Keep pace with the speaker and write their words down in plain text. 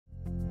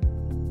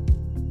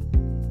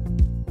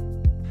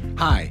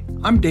Hi,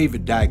 I'm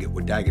David Daggett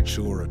with Daggett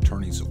Shuler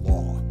Attorneys at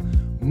Law.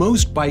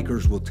 Most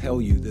bikers will tell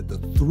you that the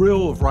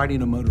thrill of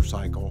riding a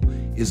motorcycle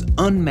is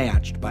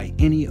unmatched by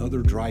any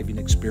other driving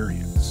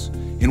experience.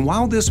 And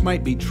while this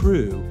might be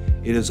true,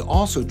 it is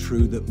also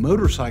true that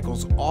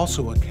motorcycles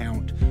also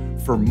account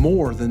for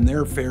more than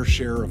their fair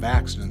share of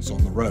accidents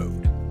on the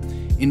road.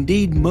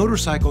 Indeed,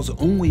 motorcycles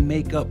only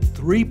make up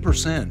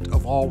 3%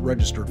 of all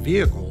registered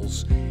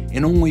vehicles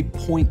and only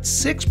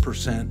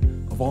 0.6%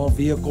 of all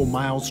vehicle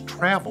miles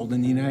traveled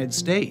in the United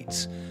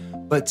States,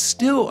 but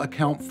still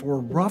account for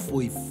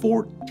roughly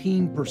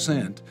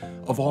 14%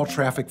 of all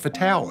traffic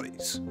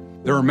fatalities.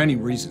 There are many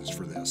reasons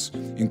for this,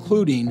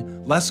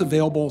 including less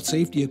available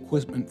safety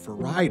equipment for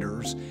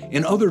riders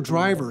and other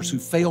drivers who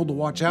fail to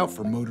watch out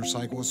for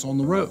motorcyclists on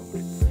the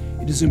road.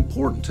 It is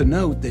important to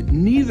note that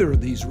neither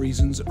of these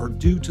reasons are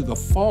due to the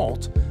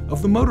fault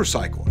of the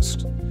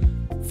motorcyclist.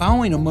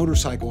 Following a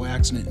motorcycle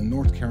accident in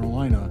North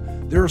Carolina,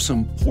 there are some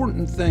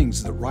important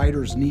things that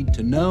riders need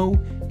to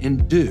know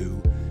and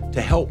do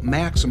to help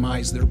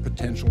maximize their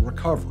potential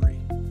recovery.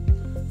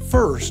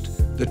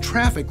 First, the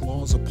traffic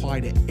laws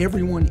apply to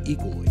everyone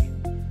equally.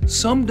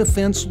 Some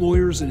defense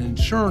lawyers and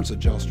insurance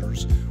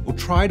adjusters will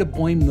try to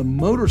blame the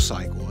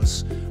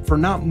motorcyclists for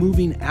not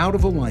moving out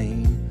of a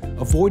lane,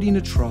 avoiding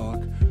a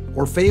truck,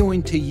 or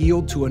failing to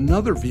yield to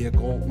another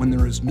vehicle when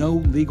there is no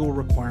legal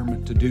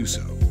requirement to do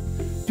so.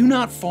 Do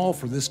not fall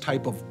for this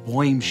type of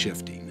blame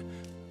shifting.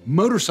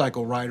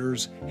 Motorcycle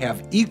riders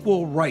have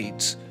equal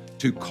rights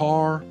to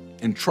car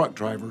and truck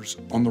drivers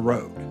on the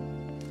road.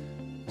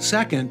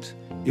 Second,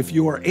 if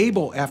you are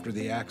able after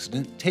the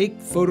accident, take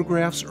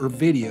photographs or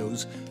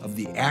videos of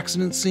the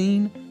accident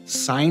scene,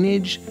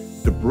 signage,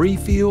 debris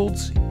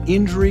fields,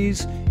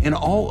 injuries, and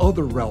all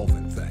other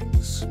relevant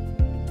things.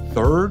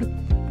 Third,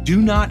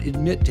 do not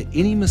admit to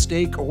any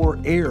mistake or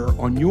error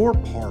on your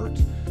part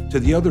to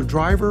the other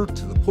driver,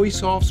 to the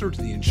police officer,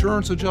 to the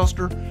insurance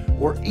adjuster,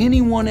 or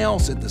anyone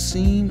else at the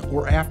scene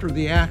or after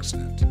the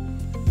accident.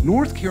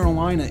 North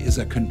Carolina is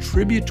a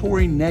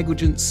contributory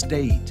negligent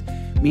state,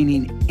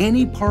 meaning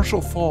any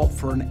partial fault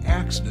for an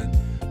accident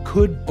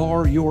could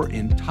bar your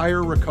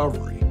entire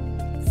recovery.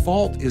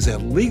 Fault is a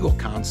legal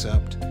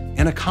concept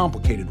and a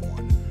complicated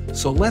one,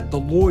 so let the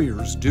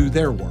lawyers do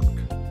their work.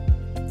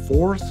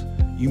 Fourth,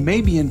 you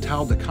may be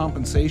entitled to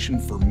compensation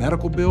for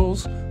medical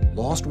bills,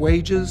 lost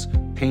wages,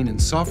 pain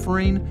and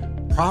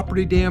suffering,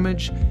 property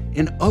damage,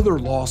 and other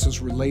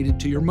losses related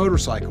to your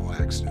motorcycle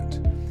accident,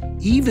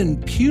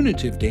 even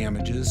punitive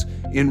damages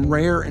in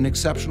rare and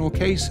exceptional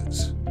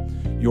cases.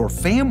 Your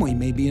family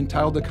may be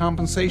entitled to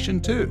compensation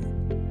too.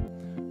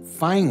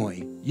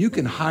 Finally, you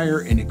can hire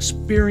an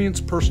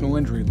experienced personal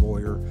injury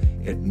lawyer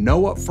at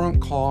no upfront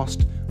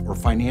cost or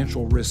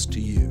financial risk to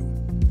you.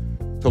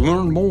 To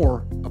learn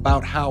more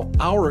about how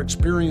our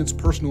experienced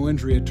personal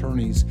injury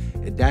attorneys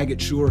at Daggett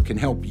Shuler can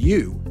help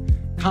you,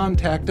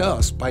 contact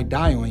us by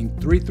dialing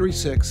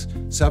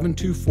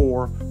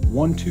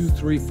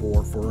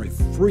 336-724-1234 for a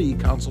free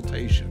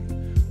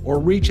consultation, or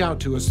reach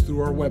out to us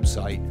through our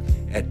website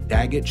at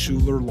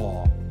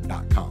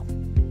daggettshulerlaw.com.